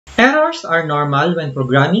Errors are normal when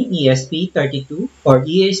programming ESP32 or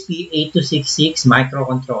ESP8266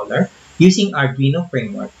 microcontroller using Arduino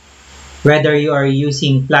framework. Whether you are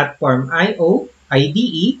using PlatformIO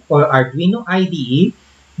IDE or Arduino IDE,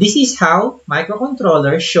 this is how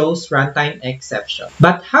microcontroller shows runtime exception.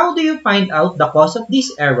 But how do you find out the cause of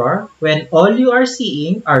this error when all you are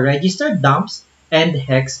seeing are register dumps and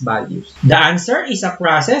hex values? The answer is a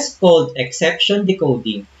process called exception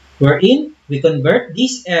decoding, wherein we convert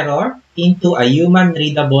this error into a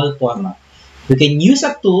human-readable format. We can use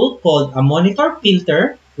a tool called a monitor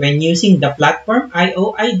filter when using the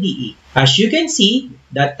PlatformIO IDE. As you can see,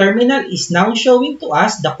 the terminal is now showing to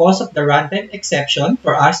us the cause of the runtime exception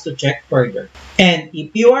for us to check further. And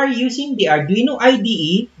if you are using the Arduino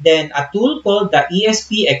IDE, then a tool called the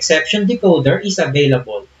ESP Exception Decoder is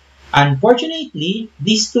available. Unfortunately,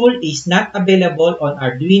 this tool is not available on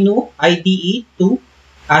Arduino IDE 2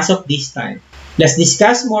 as of this time. Let's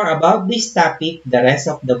discuss more about this topic the rest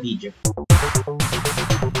of the video.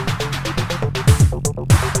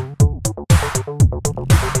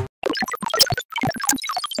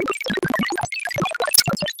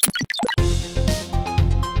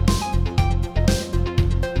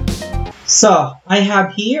 So, I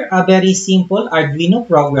have here a very simple Arduino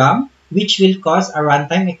program which will cause a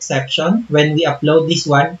runtime exception when we upload this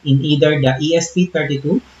one in either the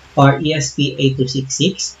ESP32 or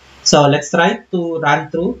ESP8266. So, let's try to run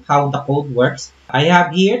through how the code works. I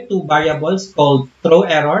have here two variables called throw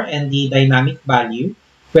error and the dynamic value.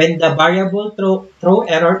 When the variable throw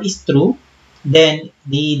error is true, then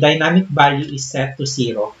the dynamic value is set to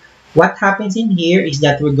 0. What happens in here is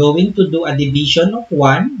that we're going to do a division of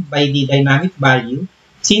 1 by the dynamic value.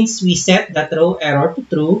 Since we set the throw error to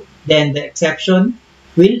true, then the exception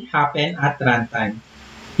will happen at runtime.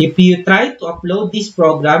 If you try to upload this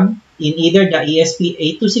program in either the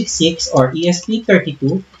ESP8266 or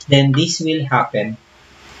ESP32, then this will happen.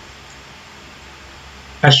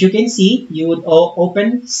 As you can see, you would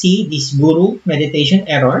see this guru meditation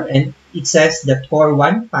error, and it says that core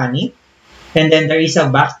 1 panic. And then there is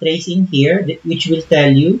a backtrace in here which will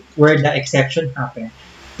tell you where the exception happened.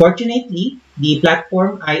 Fortunately, the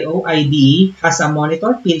PlatformIO IDE has a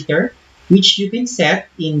monitor filter which you can set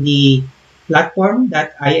in the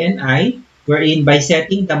platform.ini, wherein by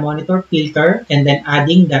setting the monitor filter and then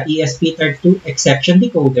adding the ESP32 exception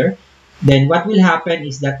decoder, then what will happen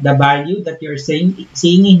is that the value that you're seeing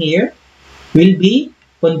in here will be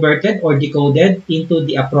converted or decoded into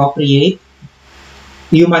the appropriate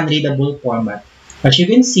human-readable format. As you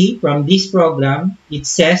can see from this program, it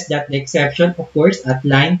says that the exception occurs at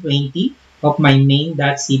line 20 of my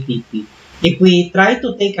main.cpp. If we try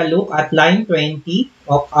to take a look at line 20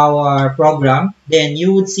 of our program, then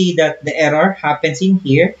you would see that the error happens in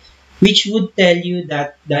here, which would tell you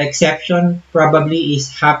that the exception probably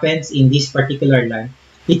happens in this particular line.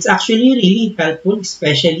 It's actually really helpful,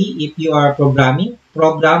 especially if you are programming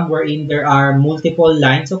program wherein there are multiple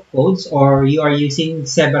lines of codes or you are using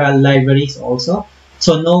several libraries also.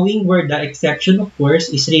 So knowing where the exception occurs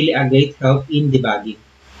is really a great help in debugging.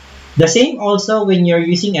 The same also when you're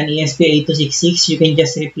using an ESP8266, you can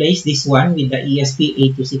just replace this one with the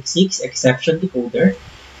ESP8266 exception decoder.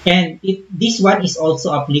 And this one is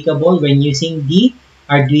also applicable when using the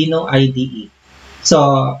Arduino IDE.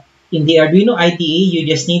 So in the Arduino IDE, you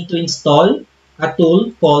just need to install a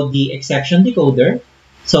tool called the exception decoder.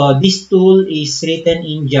 So this tool is written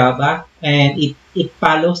in Java, and it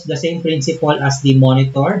follows the same principle as the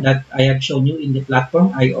monitor that I have shown you in the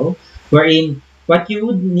PlatformIO, wherein what you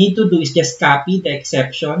would need to do is just copy the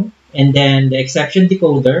exception, and then the exception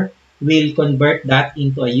decoder will convert that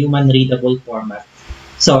into a human-readable format.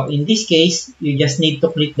 So in this case, you just need to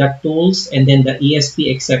click the tools and then the ESP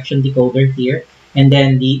exception decoder here, and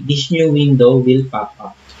then this new window will pop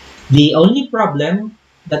up. The only problem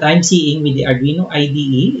that I'm seeing with the Arduino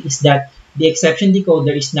IDE is that the exception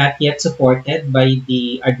decoder is not yet supported by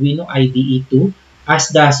the Arduino IDE 2, as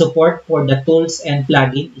the support for the tools and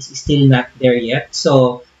plugin is still not there yet.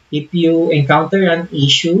 So if you encounter an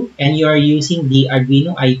issue and you are using the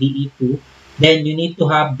Arduino IDE 2, then you need to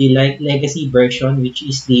have the legacy version, which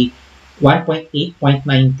is the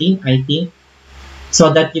 1.8.19, I think,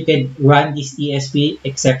 so that you can run this ESP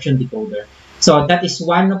exception decoder. So that is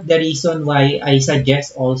one of the reasons why I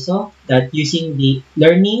suggest also that using the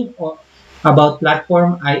learning about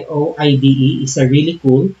PlatformIO IDE is really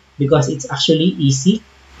cool, because it's actually easy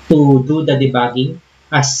to do the debugging,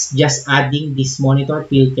 as just adding this monitor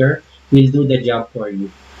filter will do the job for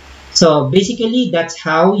you. So basically, that's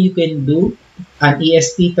how you can do an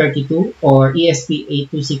ESP32 or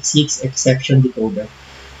ESP8266 exception decoder.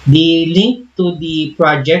 The link to the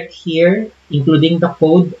project here including the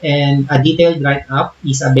code and a detailed write-up,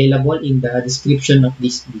 is available in the description of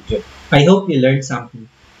this video. I hope you learned something.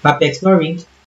 Happy exploring!